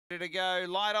Ready to go,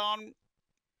 light on.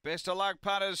 Best of luck,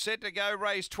 punters. Set to go,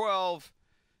 race 12.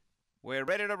 We're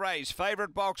ready to race.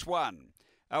 Favourite box 1.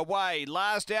 Away,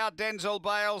 last out, Denzel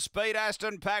Bale. Speed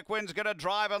Aston Paquin's going to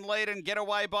drive and lead and get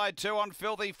away by 2 on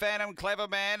Filthy Phantom, Clever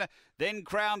Man. Then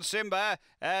Crown Simba.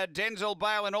 Denzel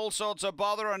Bale in all sorts of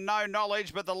bother and no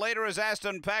knowledge, but the leader is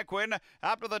Aston Paquin.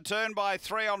 Up to the turn by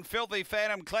 3 on Filthy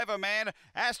Phantom, Clever Man.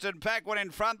 Aston Paquin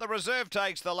in front. The reserve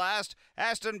takes the last.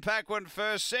 Aston Paquin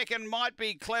first. Second might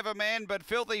be Clever Man, but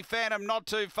Filthy Phantom not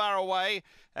too far away.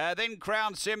 Then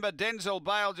Crown Simba. Denzel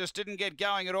Bale just didn't get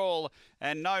going at all,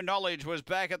 and No Knowledge was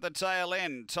back at the tail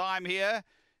end. Time here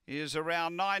is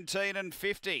around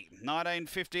 19:50.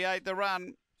 19:58 the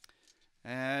run.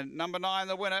 And number 9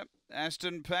 the winner,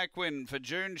 Aston Paquin for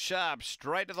June Sharp,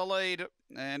 straight to the lead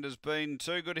and has been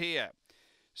too good here.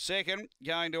 Second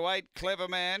going to 8 Clever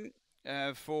Man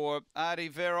for Artie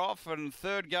Veroff, and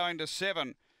third going to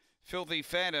 7 Filthy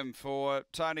Phantom for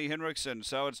Tony Henriksen.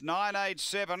 So it's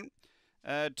 9:87.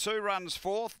 2 runs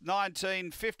fourth.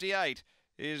 19:58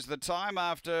 is the time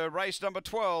after race number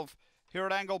 12 here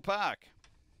at Angle Park.